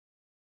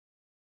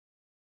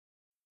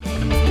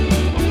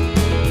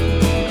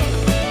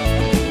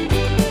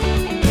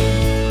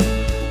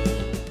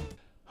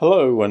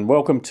Hello and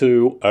welcome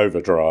to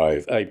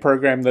Overdrive, a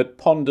program that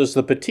ponders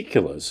the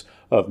particulars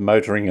of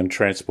motoring and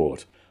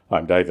transport.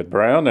 I'm David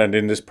Brown, and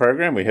in this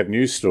program we have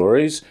news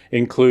stories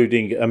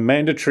including a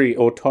mandatory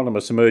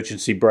autonomous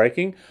emergency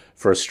braking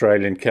for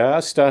Australian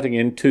cars starting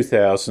in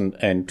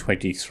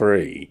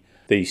 2023.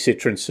 The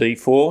Citroën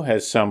C4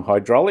 has some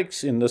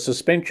hydraulics in the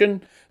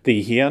suspension,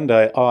 the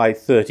Hyundai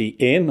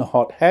i30N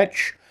hot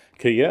hatch,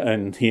 Kia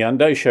and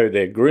Hyundai show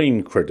their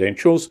green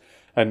credentials,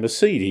 and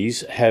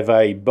Mercedes have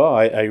a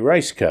Buy a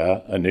Race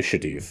Car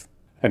initiative.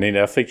 And in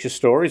our feature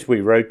stories,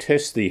 we road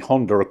test the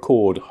Honda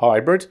Accord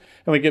Hybrid,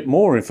 and we get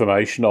more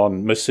information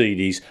on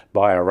Mercedes'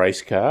 Buy a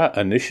Race Car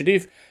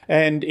initiative.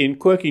 And in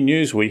quirky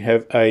news, we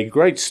have a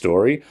great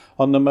story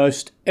on the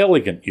most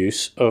elegant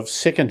use of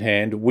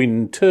second-hand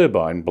wind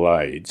turbine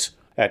blades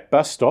at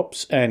bus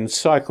stops and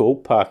cycle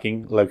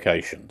parking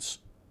locations.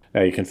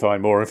 Now you can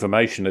find more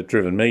information at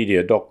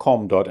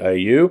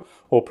drivenmedia.com.au,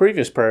 or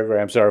previous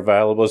programs are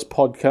available as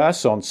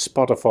podcasts on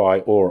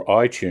Spotify or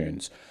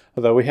iTunes,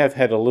 although we have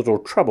had a little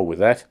trouble with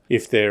that.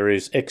 If there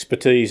is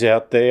expertise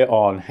out there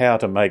on how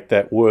to make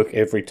that work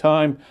every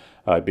time,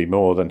 I'd be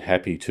more than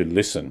happy to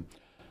listen.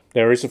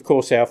 There is, of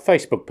course, our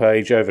Facebook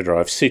page,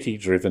 Overdrive City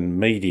Driven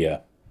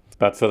Media.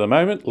 But for the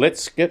moment,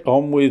 let's get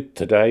on with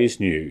today's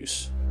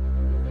news.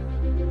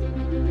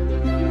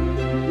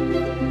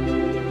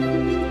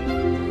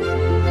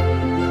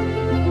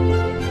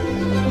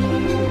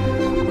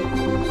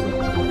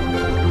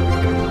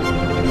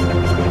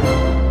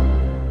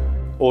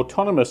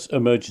 Autonomous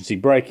emergency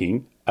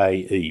braking,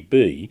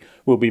 AEB,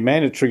 will be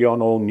mandatory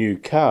on all new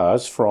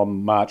cars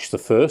from March the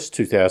 1st,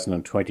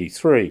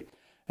 2023,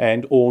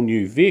 and all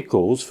new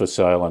vehicles for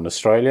sale in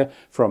Australia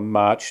from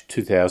March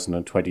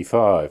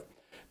 2025.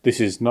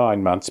 This is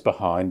 9 months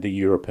behind the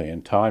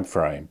European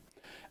timeframe.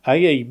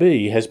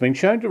 AEB has been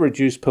shown to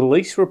reduce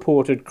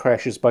police-reported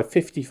crashes by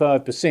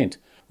 55%,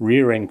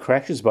 rear-end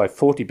crashes by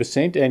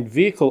 40%, and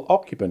vehicle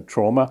occupant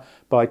trauma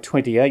by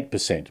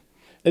 28%.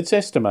 It's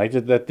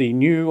estimated that the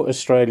new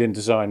Australian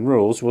design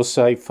rules will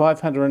save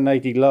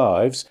 580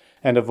 lives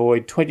and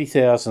avoid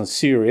 20,000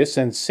 serious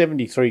and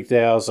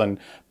 73,000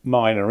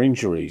 minor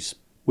injuries,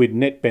 with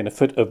net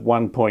benefit of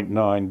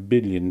 $1.9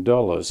 billion.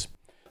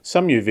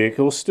 Some new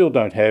vehicles still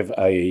don't have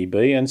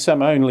AEB and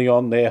some only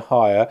on their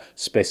higher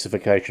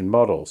specification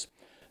models.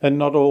 And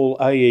not all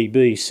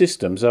AEB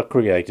systems are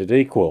created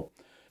equal.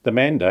 The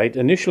mandate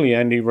initially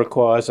only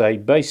requires a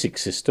basic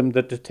system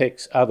that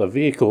detects other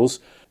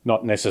vehicles,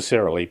 not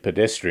necessarily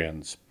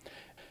pedestrians.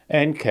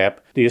 ANCAP,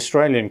 the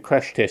Australian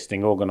Crash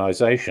Testing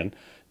Organisation,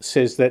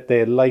 says that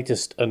their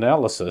latest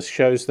analysis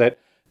shows that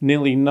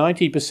nearly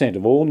 90%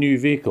 of all new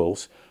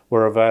vehicles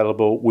were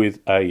available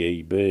with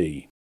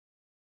AEB.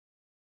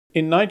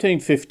 In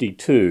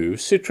 1952,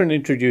 Citroën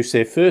introduced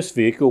their first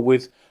vehicle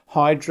with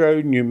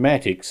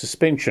hydro-pneumatic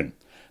suspension,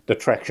 the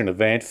Traction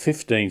Avant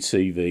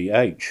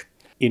 15CVH.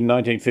 In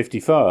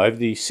 1955,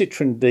 the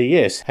Citroën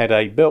DS had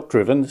a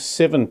belt-driven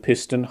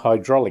 7-piston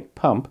hydraulic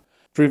pump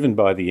driven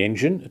by the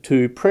engine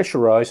to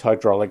pressurise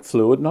hydraulic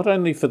fluid not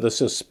only for the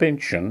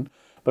suspension,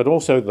 but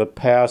also the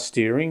power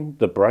steering,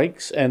 the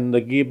brakes, and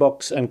the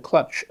gearbox and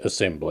clutch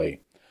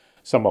assembly.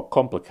 Somewhat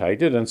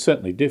complicated and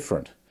certainly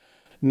different.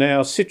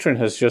 Now, Citroën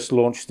has just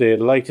launched their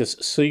latest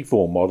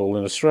C4 model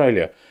in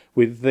Australia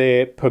with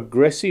their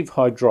progressive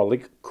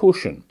hydraulic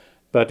cushion,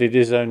 but it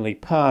is only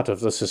part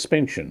of the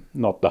suspension,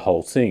 not the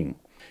whole thing.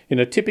 In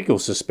a typical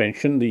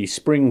suspension, the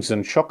springs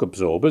and shock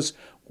absorbers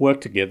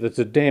work together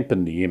to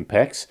dampen the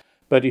impacts,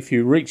 but if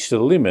you reach the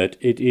limit,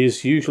 it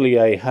is usually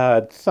a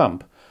hard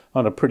thump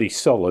on a pretty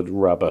solid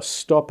rubber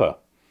stopper.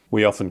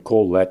 We often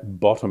call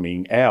that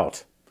bottoming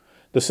out.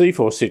 The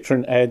C4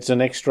 Citroën adds an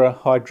extra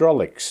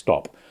hydraulic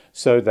stop,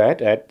 so that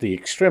at the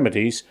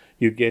extremities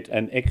you get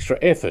an extra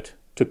effort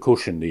to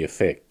cushion the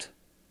effect.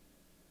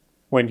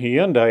 When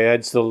Hyundai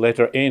adds the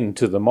letter N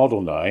to the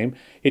model name,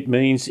 it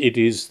means it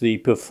is the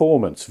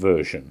performance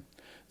version.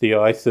 The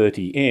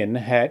i30N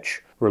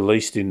hatch,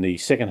 released in the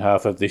second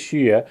half of this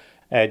year,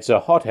 adds a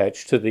hot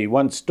hatch to the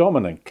once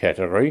dominant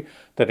category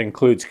that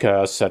includes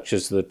cars such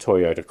as the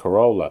Toyota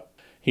Corolla.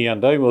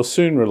 Hyundai will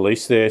soon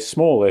release their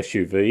small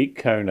SUV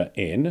Kona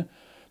N,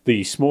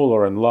 the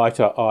smaller and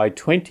lighter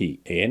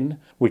i20N,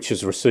 which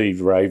has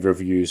received rave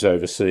reviews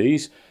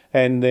overseas,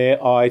 and their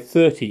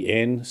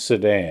i30N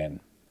sedan.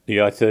 The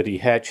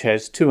i30 hatch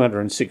has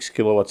 206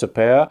 kilowatts of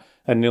power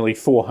and nearly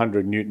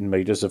 400 newton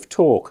meters of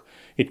torque.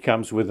 It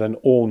comes with an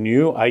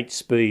all-new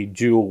 8-speed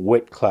dual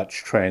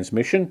wet-clutch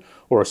transmission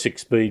or a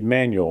 6-speed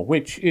manual,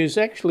 which is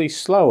actually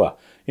slower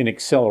in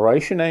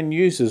acceleration and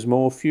uses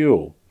more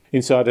fuel.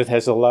 Inside it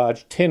has a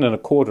large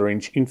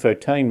 10.25-inch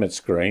infotainment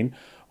screen,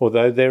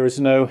 although there is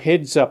no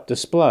heads-up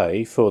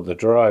display for the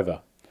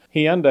driver.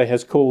 Hyundai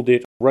has called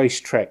it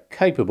racetrack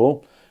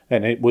capable,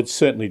 and it would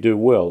certainly do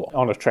well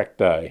on a track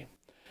day.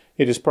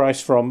 It is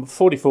priced from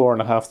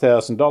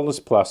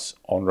 $44,500 plus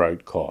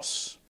on-road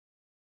costs.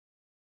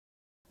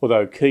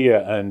 Although Kia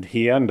and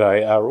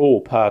Hyundai are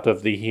all part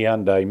of the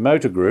Hyundai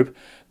Motor Group,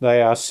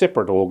 they are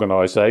separate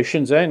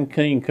organisations and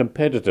keen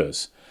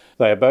competitors.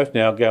 They are both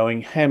now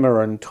going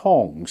hammer and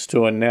tongs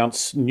to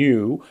announce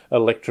new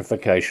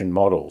electrification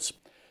models.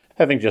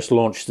 Having just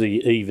launched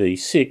the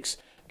EV6,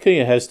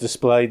 Kia has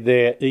displayed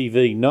their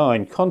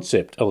EV9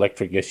 concept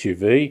electric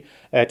SUV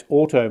at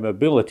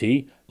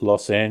Automobility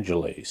Los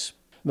Angeles.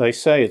 They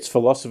say its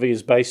philosophy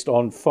is based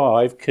on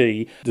 5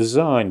 key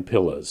design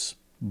pillars: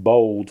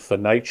 bold for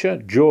nature,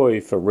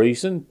 joy for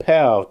reason,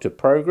 power to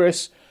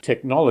progress,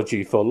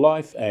 technology for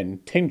life,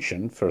 and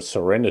tension for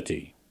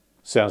serenity.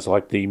 Sounds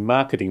like the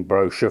marketing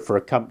brochure for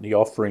a company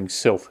offering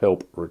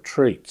self-help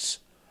retreats.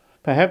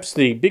 Perhaps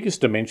the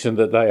biggest dimension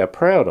that they are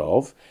proud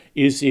of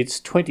is its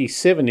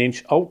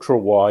 27-inch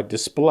ultra-wide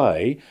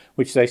display,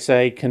 which they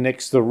say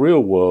connects the real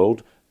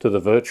world to the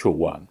virtual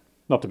one.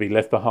 Not to be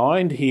left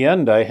behind,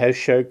 Hyundai has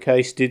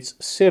showcased its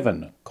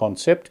 7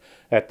 concept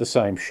at the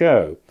same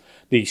show.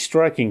 The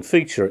striking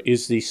feature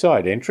is the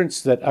side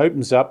entrance that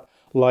opens up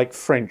like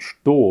French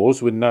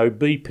doors with no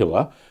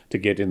B-pillar to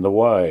get in the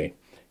way.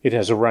 It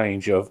has a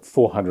range of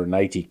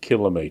 480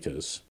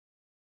 kilometres.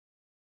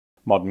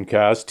 Modern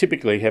cars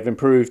typically have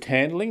improved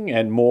handling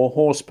and more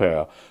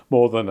horsepower,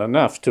 more than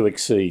enough to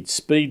exceed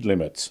speed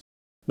limits.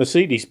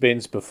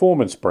 Mercedes-Benz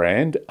performance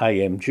brand,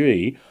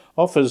 AMG,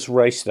 offers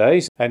race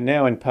days and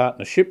now in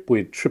partnership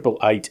with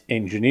 888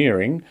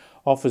 Engineering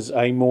offers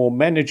a more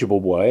manageable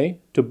way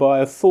to buy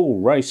a full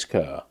race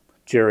car.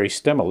 Jerry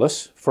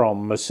Stemelis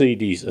from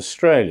Mercedes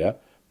Australia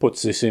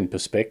puts this in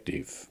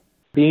perspective.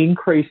 The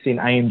increase in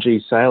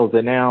AMG sales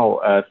are now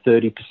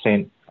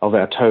 30% of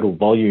our total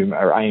volume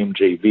are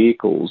AMG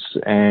vehicles,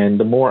 and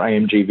the more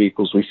AMG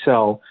vehicles we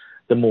sell,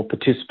 the more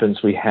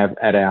participants we have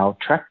at our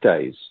track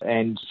days.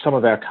 And some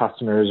of our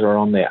customers are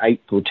on their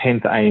 8th or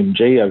 10th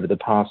AMG over the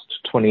past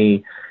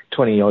 20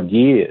 odd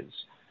years.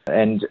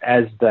 And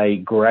as they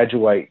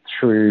graduate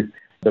through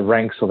the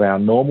ranks of our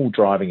normal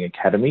driving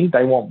academy,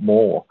 they want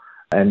more.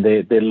 And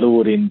they're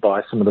lured in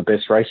by some of the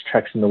best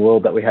racetracks in the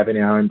world that we have in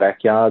our own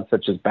backyard,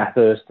 such as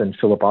Bathurst and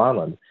Phillip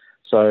Island.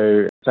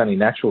 So it's only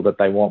natural that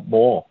they want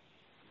more.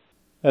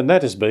 And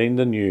that has been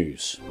the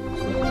news.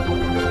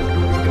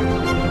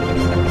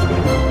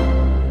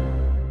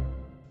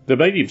 The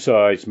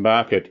medium-sized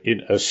market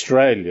in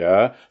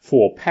Australia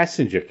for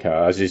passenger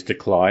cars is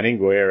declining,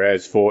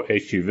 whereas for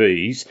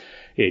SUVs,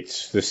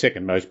 it's the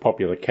second most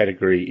popular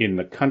category in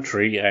the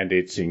country and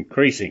it's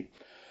increasing.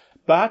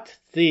 But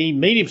the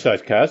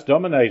medium-sized cars,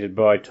 dominated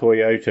by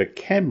Toyota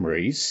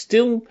Camrys,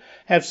 still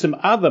have some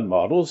other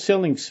models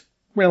selling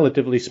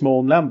relatively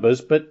small numbers,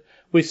 but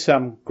with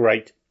some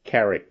great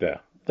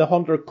character. The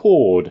Honda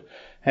Accord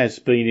has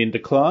been in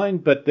decline,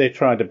 but they're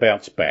trying to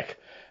bounce back.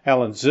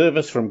 Alan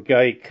Zervis from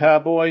Gay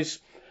Carboys.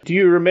 Do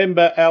you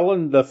remember,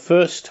 Alan, the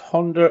first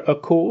Honda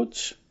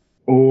Accords?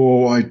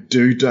 Oh, I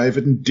do,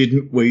 David, and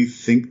didn't we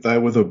think they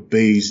were the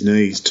bee's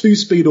knees?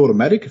 2-speed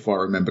automatic, if I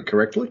remember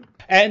correctly.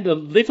 And a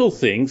little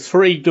thing,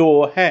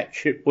 3-door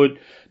hatch. It would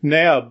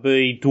now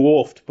be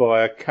dwarfed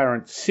by a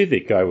current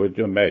Civic, I would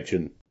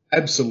imagine.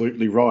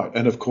 Absolutely right.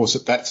 And of course,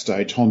 at that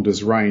stage,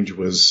 Honda's range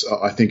was,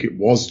 I think it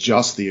was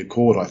just the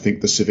Accord. I think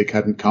the Civic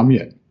hadn't come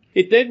yet.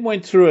 It then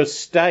went through a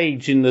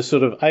stage in the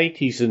sort of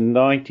 80s and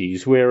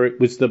 90s where it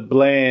was the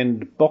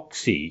bland,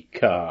 boxy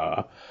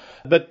car,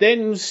 but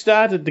then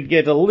started to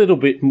get a little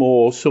bit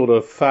more sort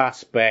of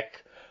fastback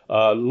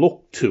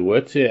look to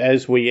it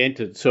as we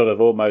entered sort of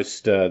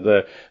almost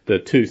the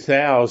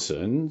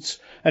 2000s.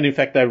 And in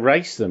fact, they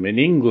raced them in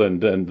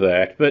England and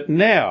that. But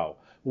now,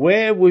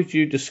 where would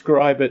you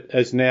describe it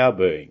as now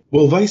being?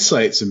 Well, they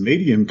say it's a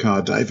medium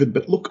car, David,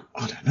 but look,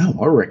 I don't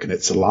know. I reckon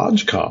it's a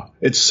large car.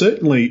 It's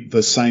certainly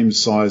the same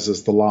size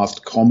as the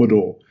last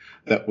Commodore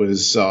that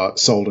was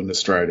sold in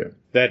Australia.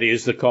 That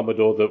is the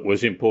Commodore that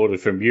was imported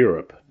from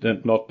Europe,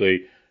 not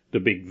the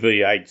big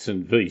V8s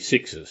and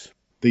V6s.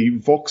 The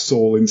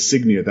Vauxhall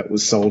Insignia that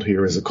was sold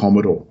here as a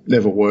Commodore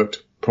never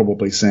worked,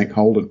 probably sank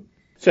Holden.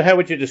 So how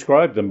would you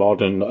describe the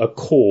modern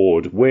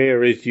Accord?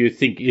 Where do you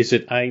think is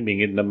it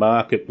aiming in the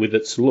market with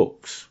its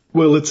looks?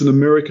 Well, it's an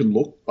American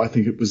look. I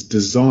think it was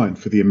designed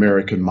for the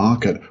American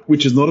market,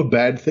 which is not a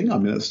bad thing. I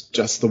mean, it's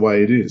just the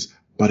way it is.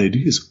 But it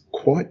is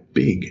quite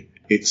big.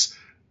 It's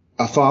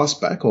a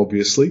fastback,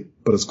 obviously,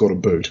 but it's got a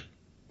boot.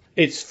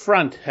 Its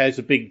front has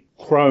a big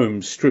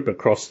chrome strip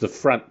across the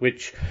front,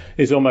 which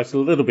is almost a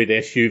little bit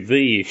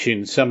SUV-ish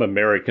in some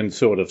American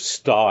sort of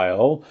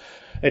style.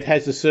 It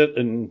has a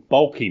certain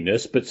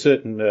bulkiness, but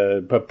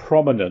certain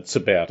prominence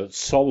about it,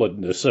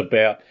 solidness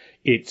about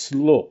its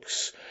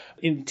looks.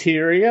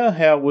 Interior,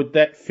 how would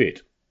that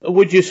fit?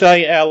 Would you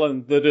say,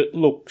 Alan, that it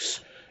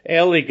looks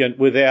elegant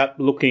without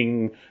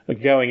going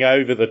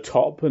over the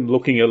top and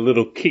looking a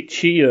little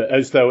kitschy,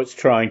 as though it's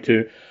trying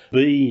to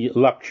be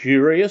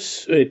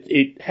luxurious?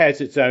 It has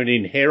its own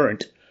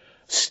inherent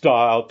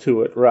style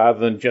to it rather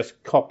than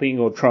just copying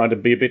or trying to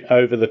be a bit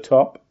over the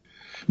top?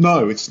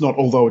 No, it's not,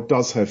 although it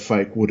does have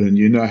fake wood, and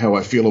you know how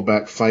I feel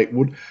about fake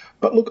wood.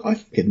 But look, I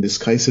think in this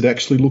case it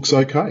actually looks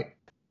okay.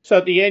 So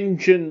the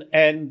engine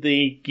and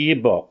the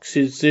gearbox,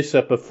 is this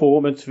a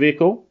performance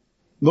vehicle?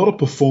 Not a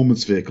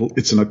performance vehicle,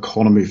 it's an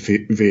economy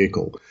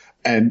vehicle.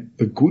 And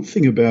the good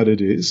thing about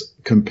it is,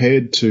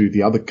 compared to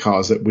the other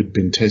cars that we'd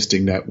been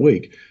testing that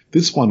week,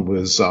 this one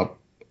was, a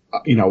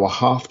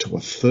half to a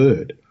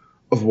third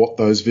of what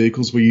those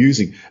vehicles were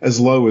using, as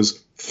low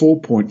as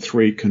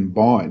 4.3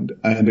 combined,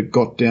 and it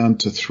got down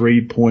to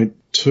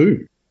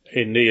 3.2.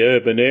 In the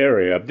urban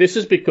area. This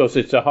is because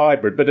it's a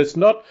hybrid, but it's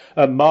not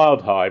a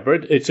mild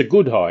hybrid, it's a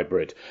good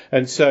hybrid.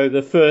 And so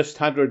the first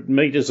 100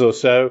 metres or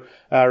so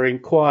are in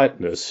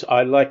quietness.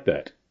 I like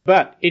that.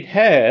 But it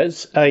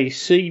has a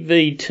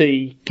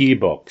CVT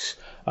gearbox.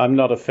 I'm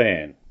not a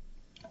fan.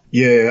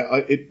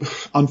 Yeah,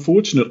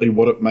 unfortunately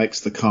what it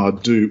makes the car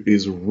do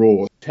is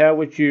roar. How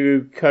would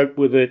you cope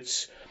with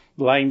its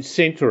lane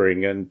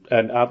centering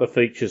and other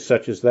features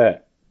such as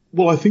that?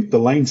 Well, I think the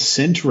lane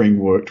centering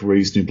worked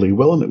reasonably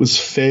well, and it was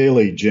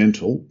fairly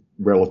gentle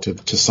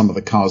relative to some of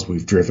the cars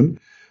we've driven.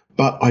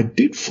 But I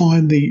did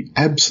find the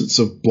absence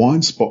of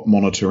blind spot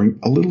monitoring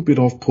a little bit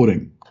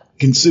off-putting,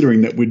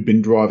 considering that we'd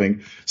been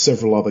driving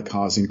several other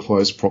cars in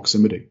close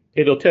proximity.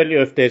 It'll tell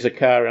you if there's a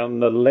car on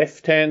the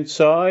left-hand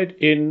side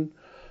in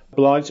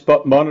blind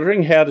spot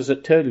monitoring. How does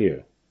it tell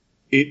you?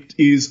 It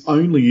is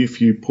only if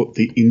you put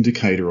the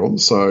indicator on,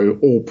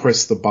 or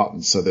press the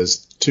button. So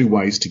there's two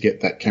ways to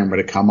get that camera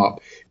to come up.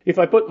 If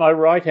I put my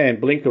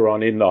right-hand blinker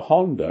on in the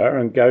Honda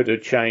and go to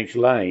change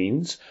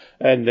lanes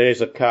and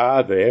there's a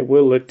car there,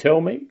 will it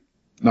tell me?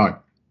 No.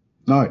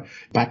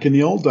 Back in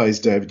the old days,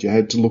 David, you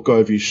had to look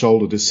over your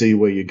shoulder to see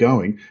where you're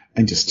going,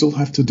 and you still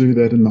have to do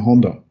that in the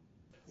Honda.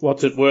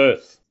 What's it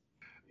worth?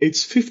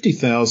 It's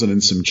 $50,000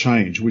 and some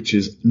change, which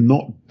is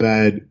not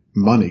bad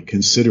money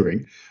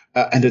considering,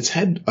 and it's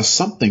had a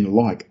something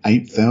like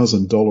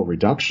 $8,000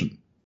 reduction.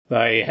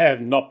 They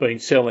have not been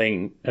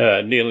selling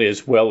nearly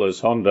as well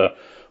as Honda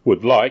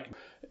would like.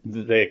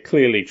 They're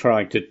clearly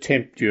trying to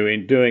tempt you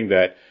in doing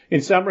that.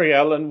 In summary,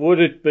 Alan, would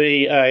it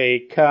be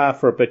a car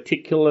for a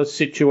particular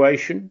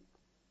situation?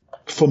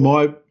 For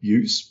my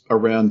use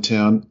around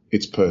town,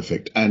 it's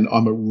perfect. And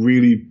I'm a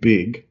really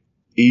big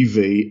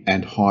EV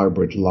and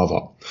hybrid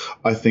lover.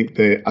 I think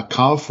they're a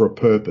car for a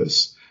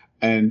purpose,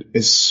 and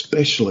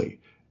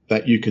especially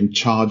that you can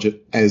charge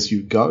it as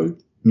you go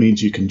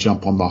means you can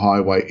jump on the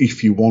highway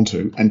if you want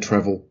to and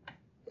travel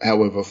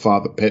however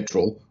far the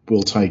petrol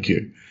will take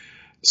you.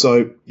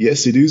 So,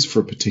 yes, it is for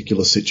a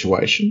particular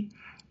situation,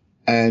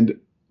 and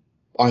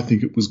I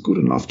think it was good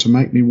enough to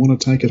make me want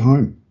to take it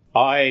home.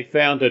 I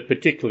found it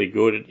particularly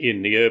good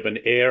in the urban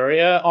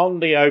area. On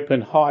the open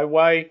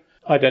highway,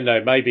 I don't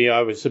know, maybe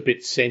I was a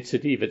bit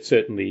sensitive. It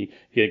certainly,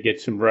 you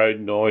get some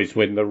road noise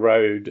when the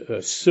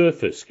road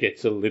surface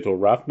gets a little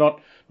rough,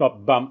 not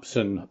bumps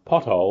and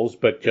potholes,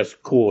 but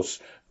just coarse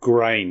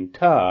grain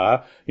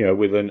tar,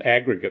 with an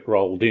aggregate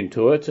rolled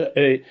into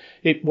it.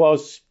 It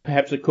was,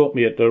 perhaps it caught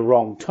me at the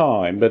wrong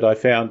time, but I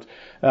found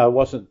I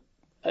wasn't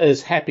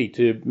as happy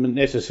to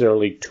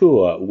necessarily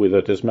tour with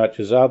it as much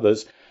as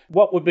others.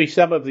 What would be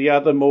some of the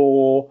other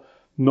more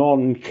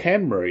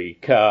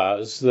non-Camry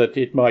cars that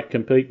it might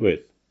compete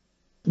with?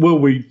 Well,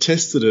 we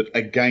tested it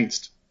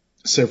against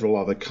several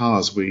other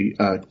cars. We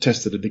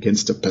tested it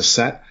against a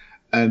Passat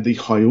and the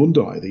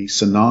Hyundai, the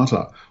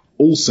Sonata,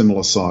 all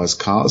similar sized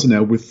cars.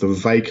 Now, with the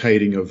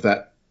vacating of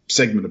that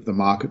segment of the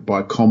market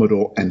by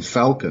Commodore and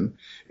Falcon,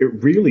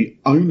 it really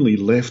only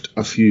left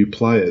a few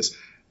players.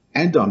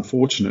 And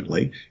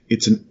unfortunately,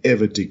 it's an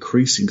ever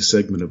decreasing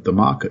segment of the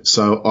market.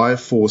 So I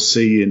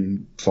foresee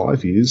in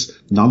 5 years,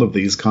 none of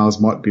these cars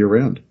might be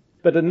around.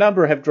 But a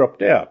number have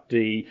dropped out.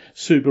 The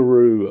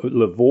Subaru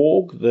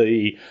Levorg,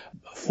 the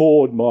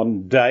Ford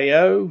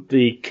Mondeo,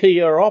 the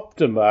Kia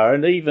Optima,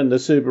 and even the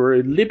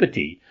Subaru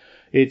Liberty.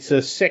 It's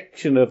a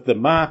section of the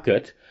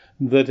market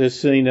that has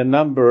seen a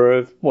number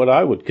of what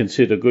I would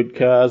consider good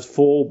cars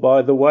fall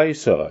by the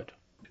wayside.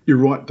 You're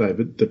right,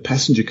 David. The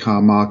passenger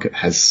car market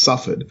has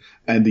suffered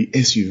and the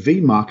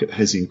SUV market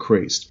has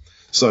increased.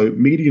 So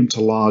medium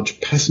to large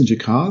passenger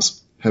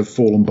cars have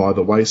fallen by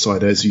the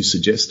wayside, as you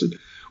suggested.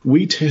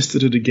 We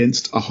tested it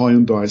against a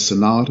Hyundai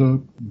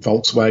Sonata,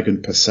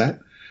 Volkswagen Passat.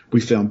 We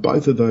found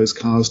both of those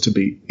cars to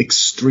be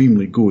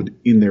extremely good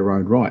in their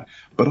own right.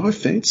 But I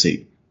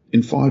fancy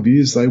in 5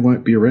 years they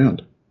won't be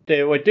around.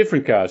 There were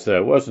different cars,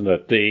 though, wasn't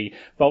it? The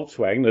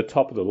Volkswagen, the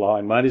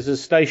top-of-the-line one, is a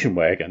station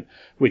wagon,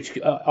 which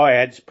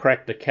adds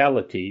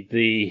practicality.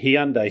 The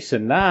Hyundai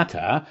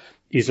Sonata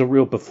is a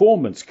real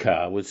performance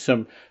car with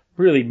some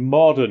really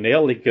modern,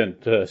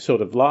 elegant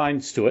sort of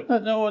lines to it.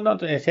 No,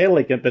 not as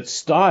elegant, but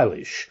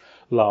stylish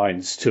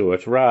lines to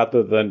it,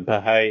 rather than,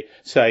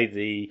 say,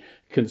 the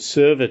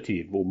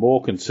conservative or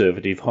more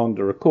conservative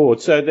Honda Accord.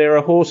 So there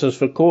are horses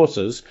for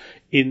courses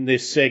in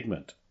this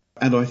segment.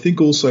 And I think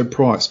also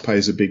price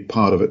plays a big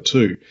part of it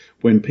too.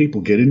 When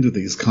people get into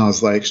these cars,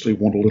 they actually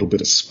want a little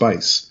bit of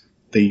space.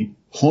 The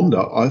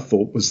Honda, I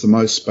thought, was the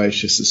most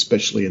spacious,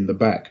 especially in the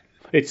back.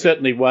 It's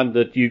certainly one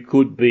that you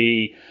could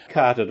be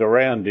carted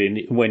around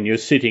in when you're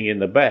sitting in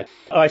the back.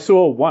 I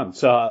saw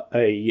once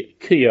a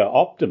Kia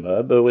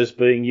Optima that was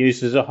being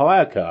used as a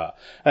hire car,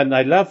 and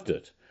they loved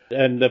it.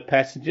 And the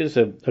passengers,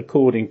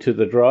 according to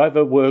the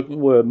driver,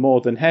 were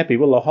more than happy.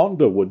 Well, a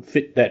Honda would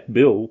fit that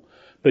bill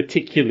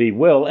particularly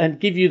well and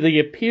give you the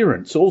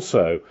appearance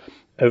also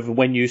of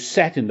when you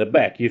sat in the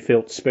back, you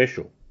felt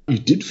special. You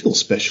did feel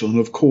special. And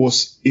of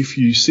course, if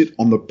you sit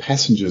on the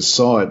passenger's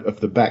side of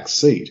the back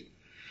seat,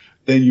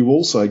 then you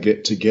also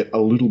get a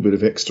little bit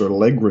of extra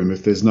legroom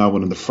if there's no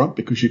one in the front,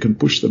 because you can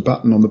push the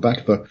button on the back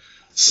of the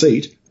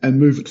seat and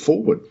move it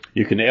forward.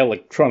 You can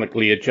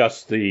electronically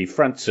adjust the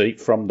front seat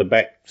from the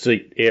back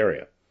seat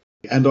area.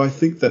 And I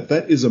think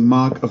that is a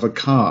mark of a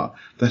car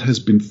that has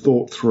been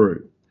thought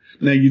through.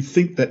 Now, you'd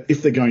think that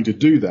if they're going to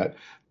do that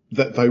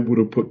they would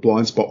have put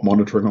blind spot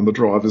monitoring on the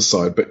driver's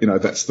side, but,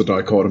 that's the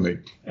dichotomy.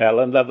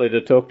 Alan, lovely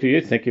to talk to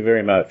you. Thank you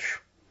very much.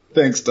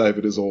 Thanks,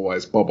 David, as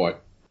always. Bye-bye.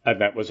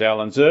 And that was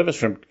Alan Zervis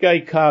from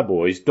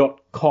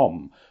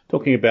gaycarboys.com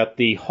talking about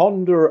the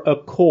Honda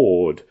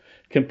Accord,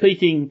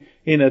 competing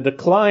in a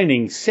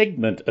declining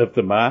segment of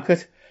the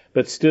market,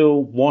 but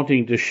still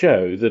wanting to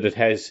show that it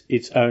has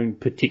its own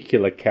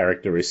particular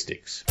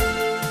characteristics.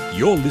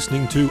 You're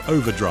listening to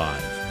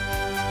Overdrive.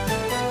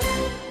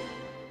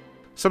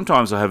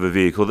 Sometimes I have a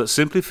vehicle that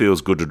simply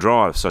feels good to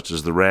drive, such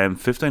as the Ram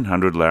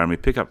 1500 Laramie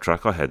pickup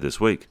truck I had this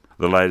week.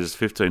 The latest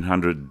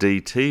 1500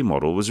 DT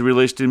model was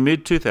released in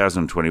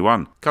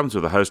mid-2021. Comes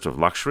with a host of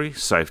luxury,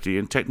 safety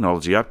and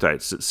technology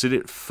updates that sit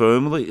it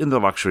firmly in the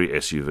luxury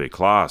SUV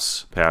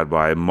class. Powered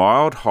by a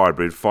mild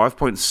hybrid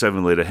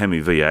 5.7-litre Hemi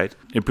V8,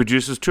 it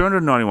produces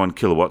 291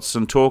 kilowatts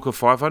and torque of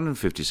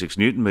 556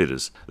 newton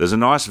meters. There's a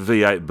nice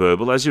V8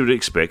 burble as you would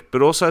expect,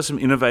 but also some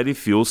innovative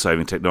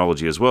fuel-saving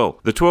technology as well.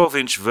 The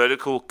 12-inch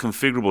vertical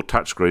configurable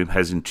touchscreen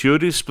has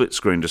intuitive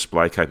split-screen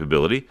display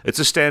capability. It's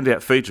a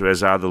standout feature,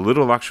 as are the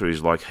little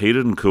luxuries like heated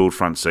and cooled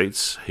front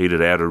seats,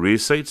 heated outer rear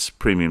seats,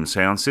 premium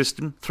sound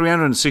system,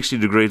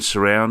 360-degree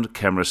surround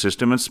camera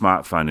system and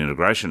smartphone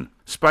integration.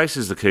 Space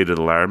is the key to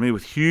the Laramie,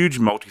 with huge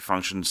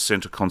multifunction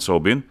centre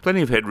console bin,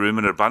 plenty of headroom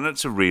and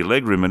abundance of rear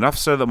legroom, enough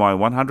so that my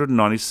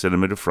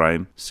 190cm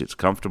frame sits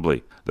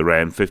comfortably. The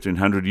Ram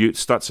 1500 Ute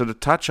starts at a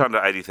touch under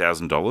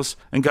 $80,000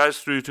 and goes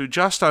through to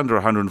just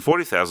under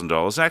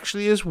 $140,000,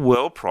 actually is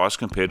well priced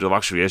compared to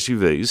luxury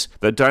SUVs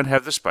that don't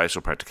have the space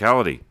or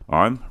practicality.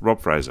 I'm Rob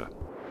Fraser.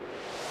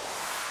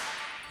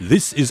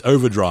 This is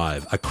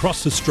Overdrive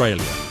across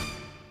Australia.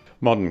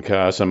 Modern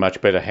cars are much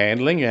better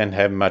handling and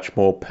have much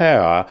more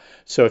power,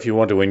 so if you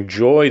want to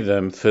enjoy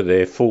them for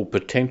their full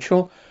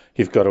potential,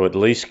 you've got to at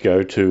least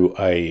go to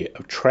a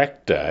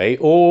track day,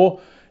 or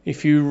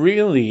if you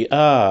really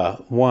are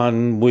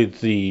one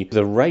with the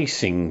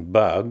racing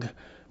bug,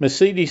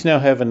 Mercedes now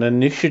have an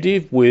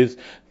initiative with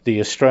the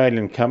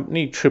Australian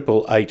company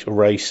 888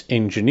 Race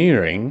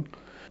Engineering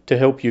to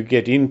help you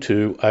get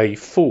into a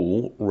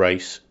full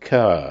race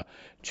car.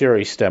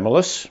 Jerry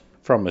Stamoulis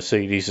from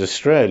Mercedes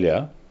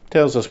Australia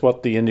tells us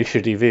what the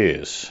initiative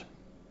is.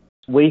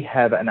 We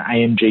have an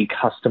AMG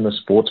customer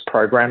sports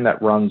program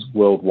that runs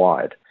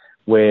worldwide,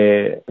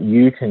 where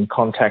you can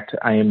contact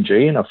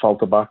AMG in a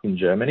Falterbach in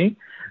Germany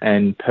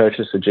and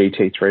purchase a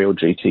GT3 or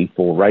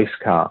GT4 race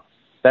car.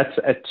 That's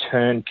a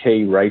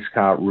turnkey race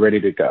car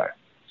ready to go.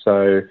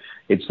 So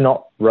it's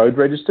not road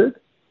registered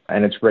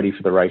and it's ready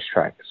for the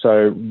racetrack.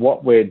 So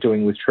what we're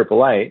doing with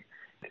 888,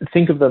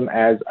 think of them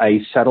as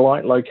a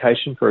satellite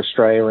location for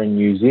Australia and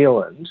New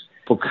Zealand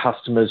for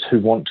customers who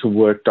want to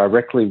work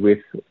directly with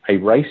a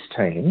race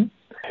team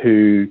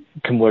who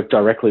can work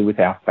directly with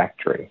our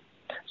factory.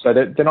 So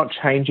they're not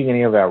changing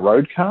any of our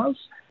road cars.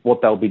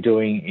 What they'll be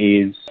doing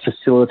is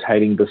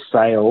facilitating the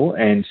sale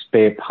and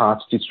spare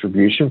parts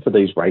distribution for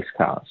these race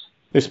cars.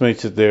 This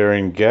means that they're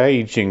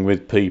engaging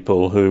with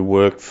people who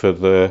work for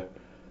the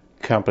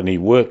company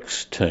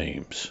works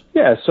teams.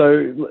 Yeah,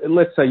 so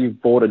let's say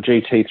you've bought a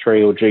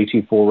GT3 or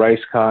GT4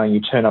 race car and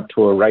you turn up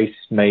to a race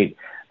meet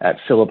at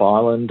Phillip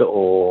Island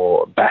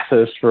or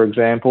Bathurst, for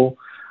example,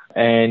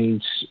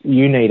 and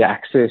you need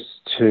access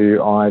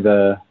to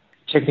either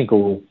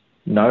technical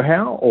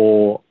know-how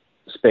or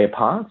spare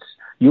parts.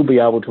 You'll be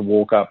able to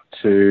walk up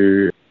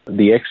to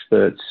the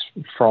experts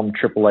from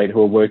 888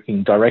 who are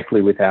working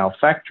directly with our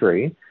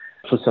factory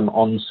for some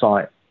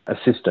on-site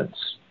assistance.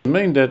 I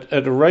mean that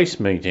at a race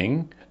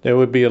meeting, there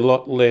would be a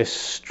lot less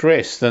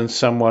stress than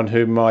someone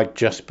who might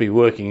just be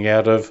working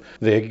out of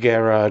their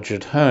garage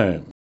at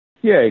home.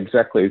 Yeah,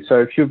 exactly.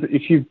 So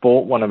if you've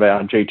bought one of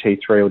our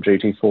GT3 or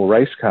GT4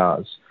 race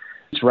cars,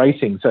 it's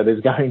racing, so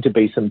there's going to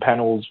be some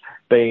panels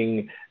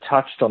being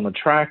touched on the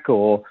track,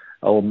 or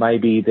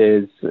maybe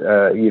there's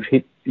you've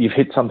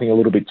hit something a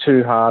little bit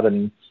too hard,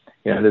 and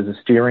there's a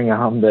steering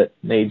arm that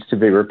needs to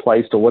be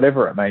replaced, or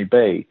whatever it may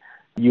be.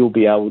 You'll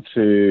be able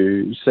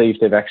to see if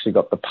they've actually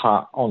got the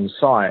part on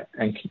site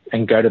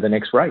and go to the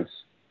next race,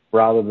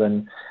 rather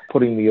than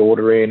putting the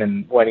order in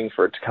and waiting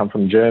for it to come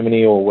from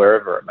Germany or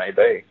wherever it may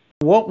be.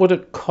 What would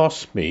it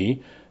cost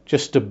me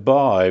just to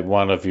buy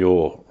one of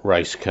your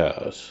race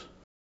cars?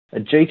 A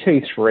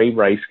GT3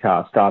 race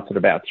car starts at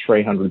about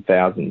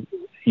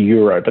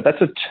 €300,000, but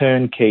that's a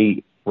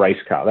turnkey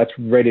race car. That's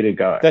ready to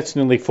go. That's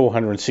nearly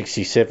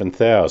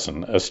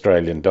 467,000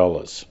 Australian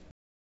dollars.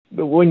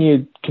 But when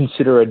you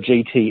consider a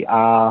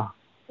GTR,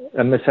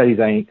 a Mercedes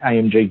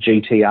AMG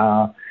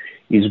GTR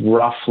is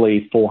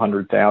roughly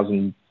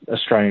 $400,000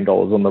 Australian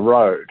dollars on the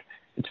road.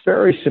 It's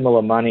very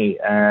similar money,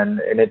 and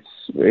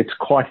it's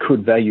quite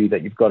good value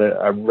that you've got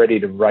a ready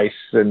to race,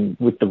 and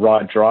with the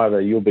right driver,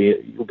 you'll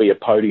be a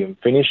podium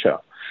finisher.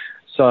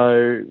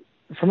 So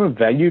from a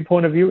value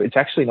point of view, it's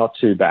actually not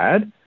too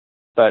bad,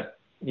 but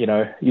you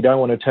don't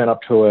want to turn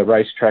up to a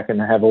racetrack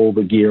and have all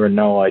the gear and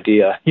no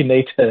idea. You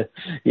need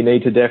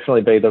to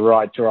definitely be the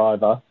right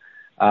driver,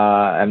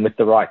 and with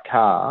the right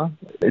car.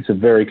 It's a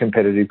very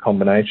competitive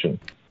combination.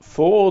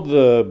 For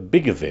the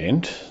big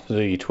event,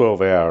 the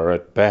 12-hour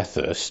at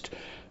Bathurst,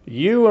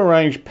 you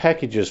arrange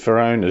packages for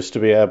owners to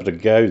be able to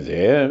go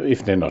there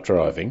if they're not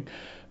driving,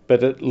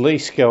 but at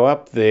least go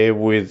up there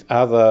with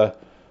other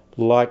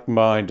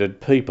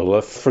like-minded people,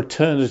 a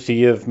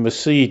fraternity of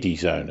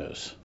Mercedes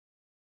owners.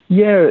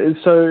 Yeah,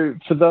 so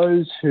for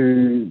those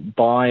who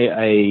buy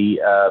a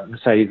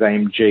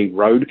Mercedes-AMG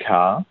road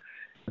car,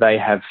 they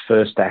have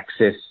first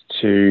access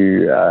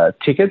to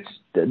tickets.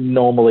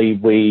 Normally,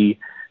 we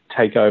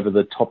take over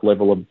the top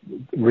level of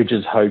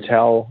Ridges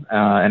Hotel,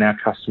 and our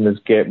customers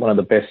get one of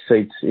the best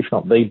seats, if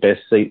not the best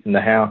seat in the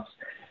house,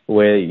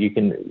 where you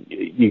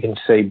can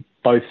see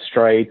both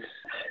straights.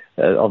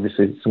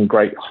 Obviously, some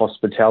great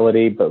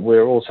hospitality, but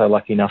we're also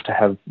lucky enough to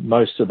have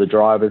most of the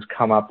drivers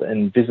come up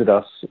and visit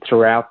us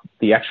throughout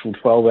the actual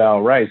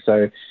 12-hour race.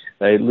 So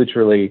they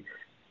literally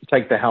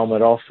take the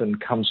helmet off and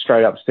come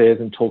straight upstairs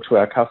and talk to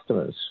our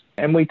customers.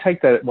 And we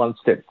take that one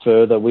step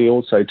further. We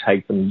also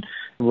take them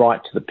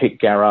right to the pit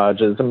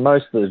garages, and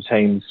most of the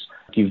teams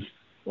give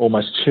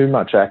almost too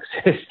much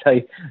access.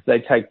 They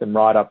take them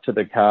right up to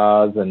the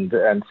cars, and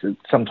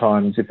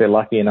sometimes, if they're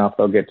lucky enough,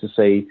 they'll get to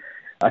see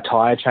a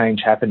tyre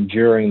change happen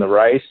during the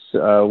race.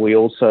 We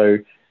also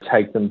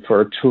take them for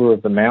a tour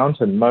of the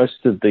mountain.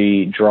 Most of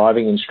the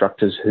driving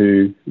instructors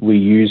who we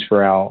use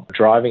for our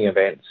driving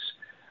events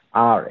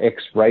are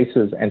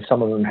ex-racers, and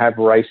some of them have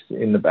raced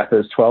in the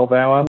Bathurst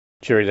 12-hour.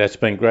 Jerry, that's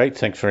been great.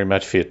 Thanks very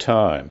much for your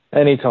time.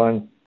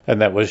 Anytime.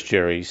 And that was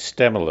Jerry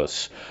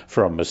Stamoulis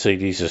from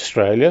Mercedes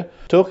Australia,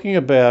 talking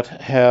about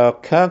how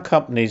car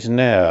companies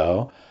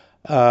now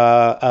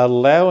are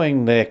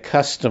allowing their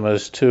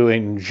customers to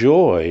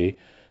enjoy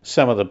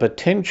some of the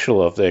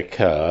potential of their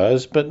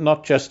cars, but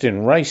not just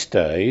in race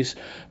days,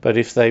 but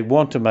if they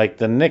want to make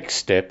the next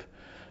step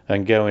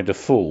and go into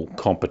full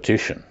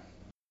competition.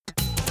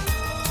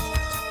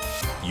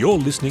 You're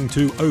listening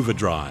to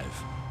Overdrive.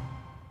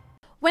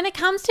 When it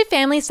comes to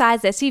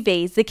family-sized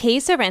SUVs, the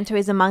Kia Sorento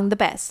is among the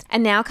best,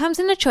 and now comes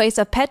in a choice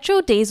of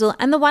petrol, diesel,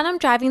 and the one I'm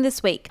driving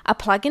this week, a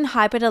plug-in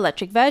hybrid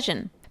electric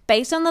version.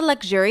 Based on the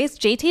luxurious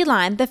GT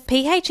line, the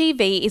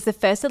PHEV is the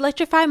first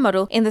electrified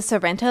model in the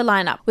Sorento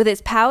lineup, with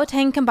its power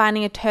tank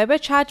combining a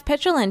turbocharged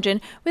petrol engine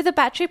with a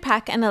battery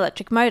pack and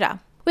electric motor.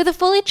 With a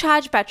fully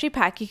charged battery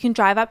pack, you can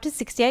drive up to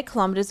 68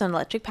 kilometers on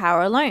electric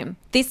power alone.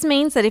 This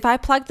means that if I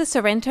plug the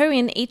Sorento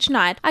in each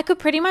night, I could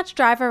pretty much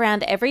drive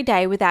around every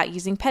day without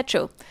using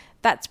petrol.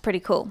 That's pretty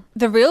cool.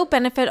 The real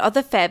benefit of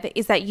the PHEV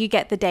is that you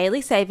get the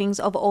daily savings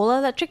of all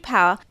electric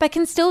power, but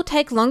can still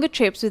take longer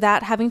trips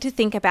without having to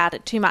think about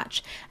it too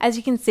much, as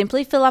you can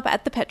simply fill up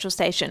at the petrol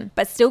station,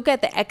 but still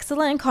get the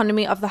excellent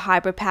economy of the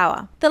hybrid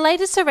power. The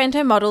latest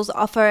Sorento models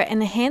offer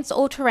an enhanced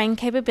all-terrain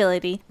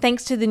capability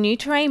thanks to the new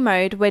terrain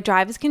mode where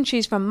drivers can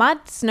choose from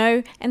mud,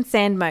 snow, and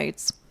sand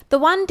modes. The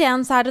one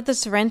downside of the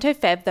Sorento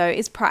PHEV though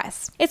is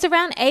price. It's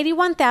around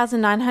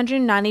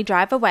 $81,990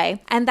 drive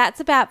away, and that's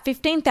about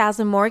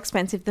 $15,000 more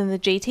expensive than the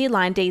GT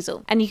line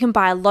diesel, and you can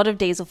buy a lot of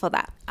diesel for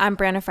that. I'm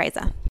Brianna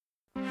Fraser.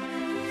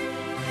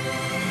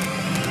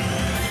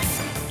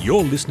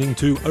 You're listening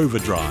to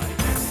Overdrive.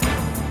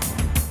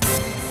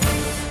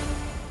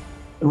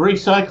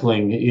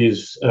 Recycling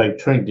is a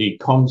trendy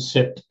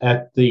concept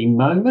at the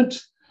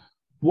moment.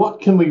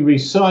 What can we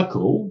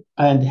recycle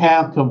and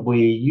how can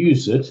we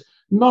use it?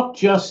 Not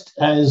just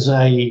as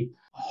a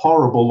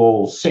horrible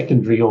or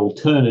secondary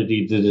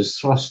alternative that is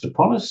thrust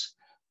upon us,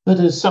 but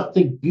as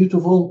something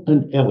beautiful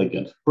and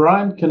elegant.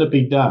 Brian, can it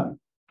be done?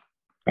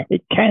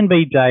 It can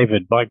be,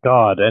 David, by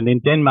God. And in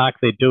Denmark,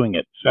 they're doing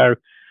it.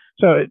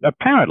 So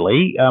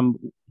apparently,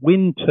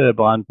 wind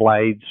turbine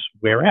blades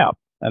wear out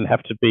and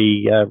have to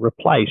be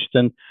replaced.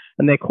 And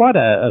they're quite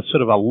a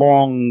sort of a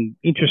long,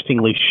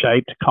 interestingly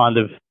shaped kind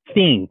of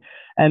thing.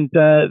 And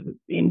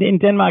in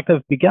Denmark,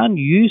 they've begun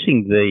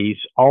using these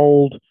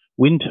old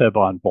wind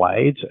turbine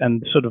blades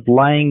and sort of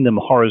laying them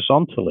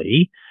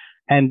horizontally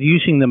and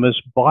using them as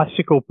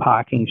bicycle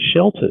parking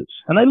shelters.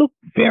 And they look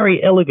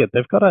very elegant.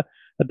 They've got a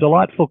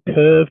delightful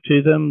curve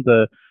to them.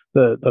 The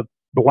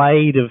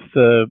blade of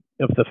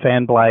the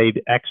fan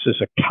blade acts as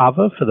a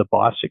cover for the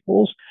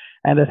bicycles,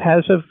 and it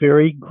has a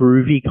very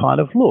groovy kind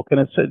of look.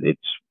 And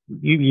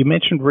you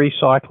mentioned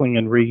recycling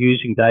and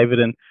reusing, David,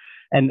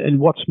 and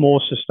what's more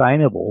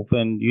sustainable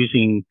than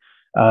using,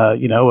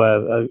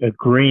 a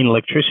green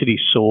electricity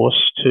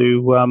source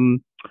to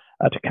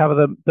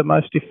cover the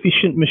most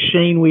efficient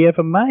machine we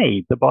ever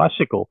made, the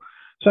bicycle.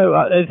 So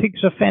I think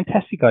it's a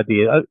fantastic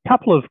idea. A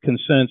couple of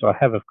concerns I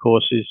have, of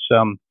course, is,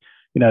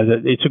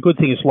 that it's a good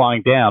thing it's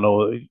lying down,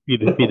 or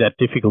it'd be that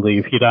difficulty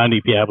if you'd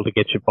only be able to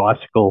get your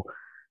bicycle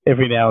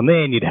every now and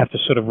then you'd have to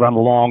sort of run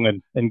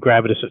along and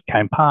grab it as it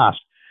came past.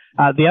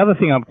 The other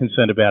thing I'm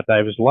concerned about,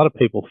 Dave, is a lot of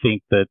people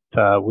think that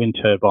wind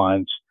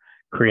turbines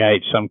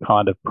create some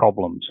kind of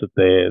problems, that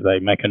they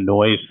make a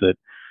noise that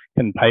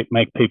can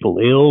make people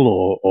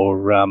ill or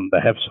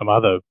they have some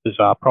other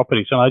bizarre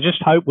properties. And I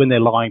just hope when they're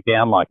lying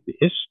down like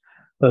this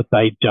that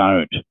they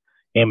don't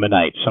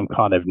emanate some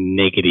kind of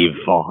negative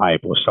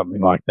vibe or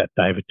something like that,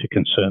 David, to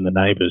concern the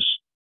neighbours.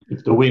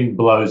 If the wind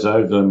blows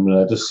over them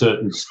at a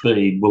certain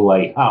speed, will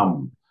they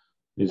hum?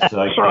 That's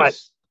right.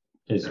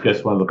 It's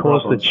just one of the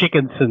cause problems. The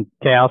chickens and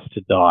cows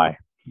to die.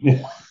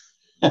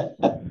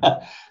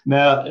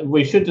 Now,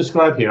 we should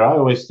describe here, I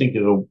always think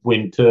of a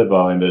wind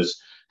turbine as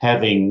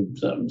having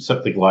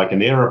something like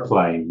an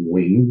aeroplane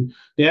wing.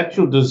 The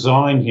actual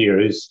design here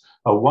is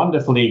a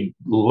wonderfully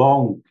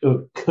long,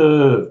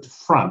 curved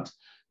front,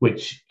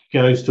 which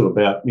goes to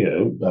about,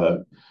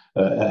 1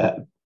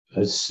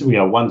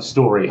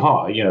 story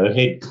high,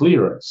 head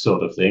clearance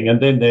sort of thing. And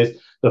then there's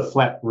the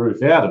flat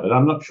roof out of it.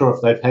 I'm not sure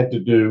if they've had to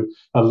do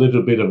a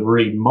little bit of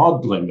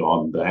remodeling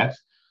on that.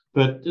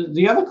 But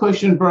the other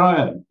question,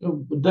 Brian,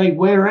 they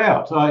wear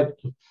out. I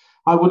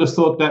would have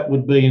thought that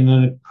would be an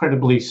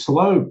incredibly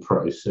slow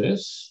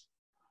process.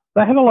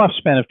 They have a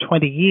lifespan of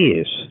 20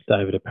 years,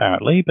 David,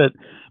 apparently, but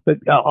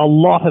a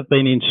lot have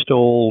been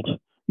installed,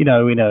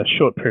 in a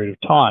short period of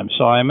time.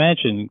 So I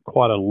imagine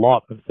quite a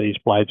lot of these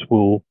blades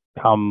will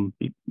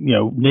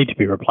need to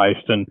be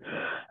replaced and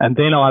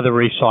then either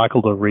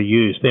recycled or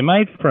reused. They're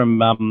made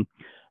from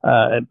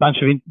a bunch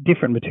of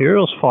different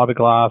materials: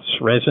 fiberglass,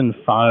 resin,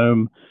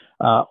 foam,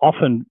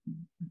 often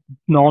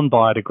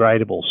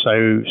non-biodegradable,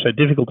 so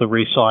difficult to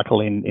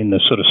recycle in the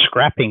sort of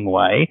scrapping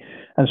way.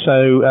 And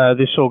so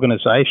this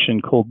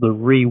organisation called the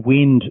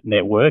Rewind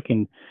Network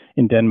in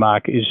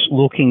Denmark is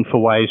looking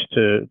for ways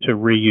to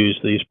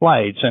reuse these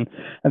blades. And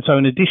so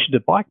in addition to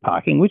bike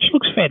parking, which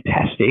looks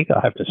fantastic, I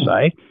have to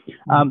say,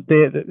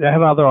 they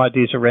have other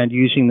ideas around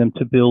using them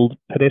to build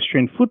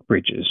pedestrian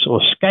footbridges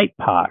or skate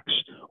parks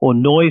or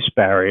noise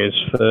barriers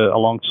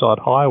alongside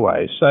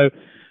highways. So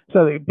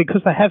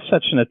because they have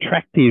such an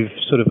attractive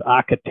sort of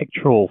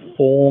architectural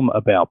form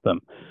about them.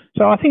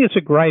 So I think it's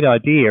a great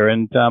idea,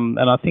 and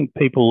I think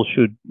people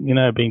should,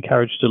 be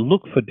encouraged to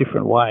look for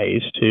different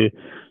ways to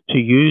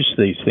use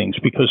these things,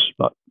 because,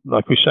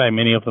 like we say,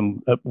 many of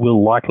them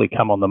will likely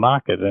come on the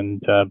market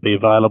and be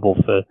available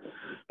for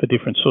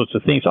different sorts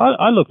of things.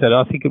 I looked at it.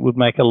 I think it would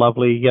make a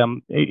lovely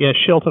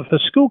shelter for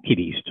school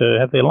kiddies to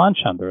have their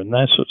lunch under and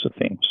those sorts of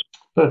things.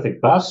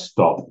 Perfect bus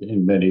stop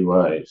in many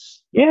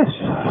ways. Yes.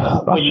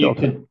 When you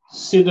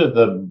consider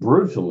the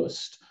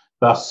brutalist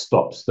bus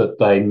stops that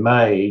they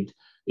made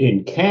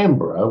in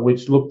Canberra,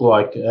 which looked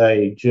like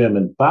a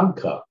German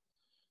bunker,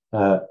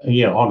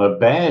 on a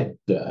bad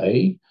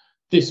day,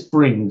 this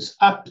brings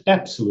up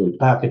absolute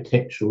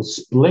architectural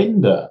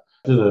splendour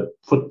to the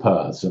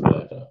footpaths and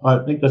that. I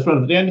think that's one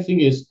of the only thing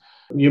is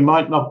you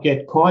might not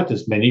get quite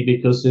as many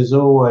because there's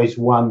always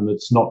one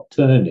that's not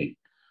turning.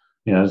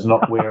 It's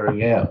not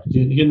wearing out.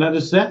 You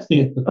notice that?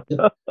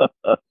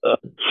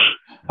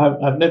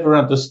 I've never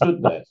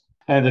understood that.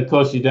 And, of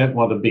course, you don't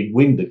want a big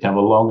wind to come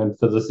along and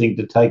for the thing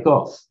to take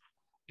off.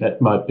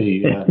 That might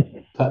be...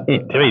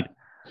 Indeed.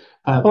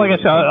 Like I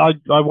said,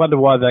 I wonder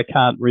why they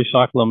can't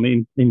recycle them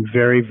in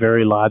very,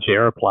 very large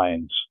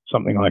aeroplanes,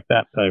 something like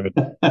that, David.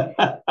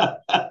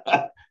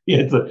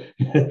 Yeah, the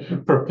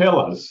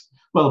propellers.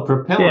 Well,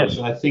 propellers,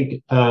 yes. I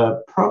think,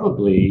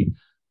 probably...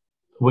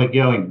 we're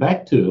going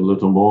back to a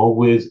little more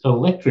with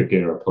electric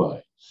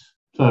aeroplanes.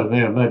 So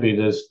maybe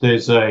there's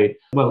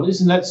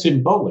isn't that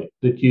symbolic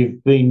that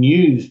you've been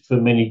used for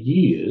many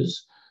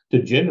years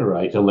to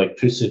generate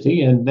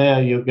electricity and now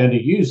you're going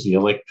to use the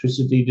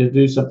electricity to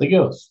do something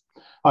else?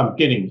 I'm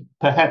getting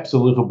perhaps a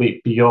little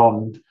bit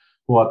beyond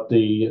what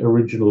the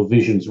original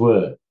visions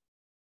were.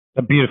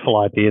 A beautiful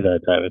idea though,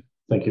 David.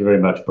 Thank you very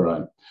much,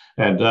 Brian.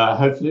 And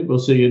hopefully we'll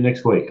see you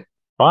next week.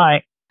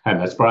 Bye. And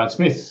that's Brian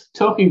Smith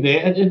talking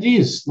there. And it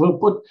is. We'll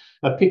put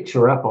a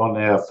picture up on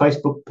our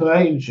Facebook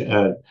page,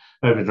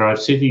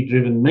 Overdrive City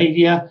Driven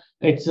Media.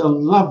 It's a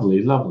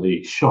lovely,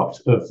 lovely shot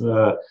of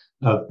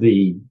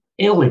the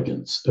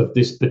elegance of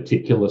this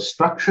particular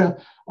structure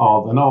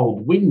of an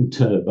old wind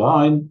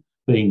turbine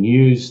being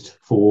used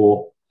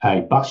for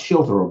a bus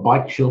shelter or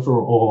bike shelter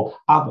or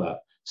other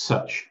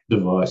such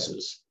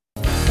devices.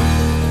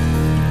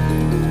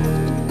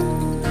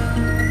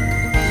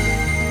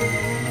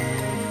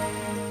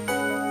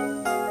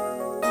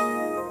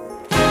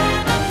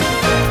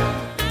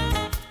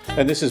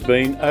 And this has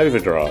been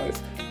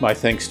Overdrive. My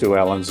thanks to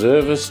Alan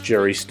Zervis,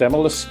 Jerry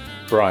Stamoulis,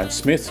 Brian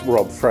Smith,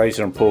 Rob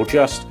Fraser and Paul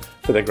Just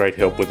for their great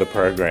help with the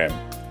program.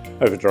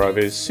 Overdrive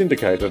is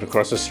syndicated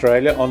across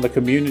Australia on the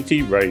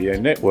Community Radio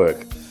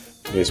Network.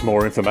 There's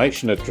more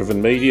information at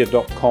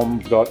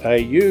drivenmedia.com.au.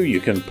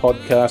 You can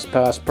podcast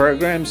past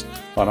programs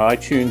on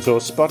iTunes or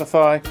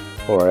Spotify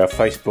or our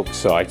Facebook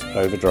site,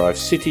 Overdrive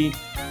City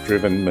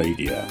Driven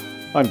Media.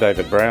 I'm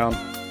David Brown.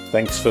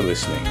 Thanks for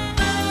listening.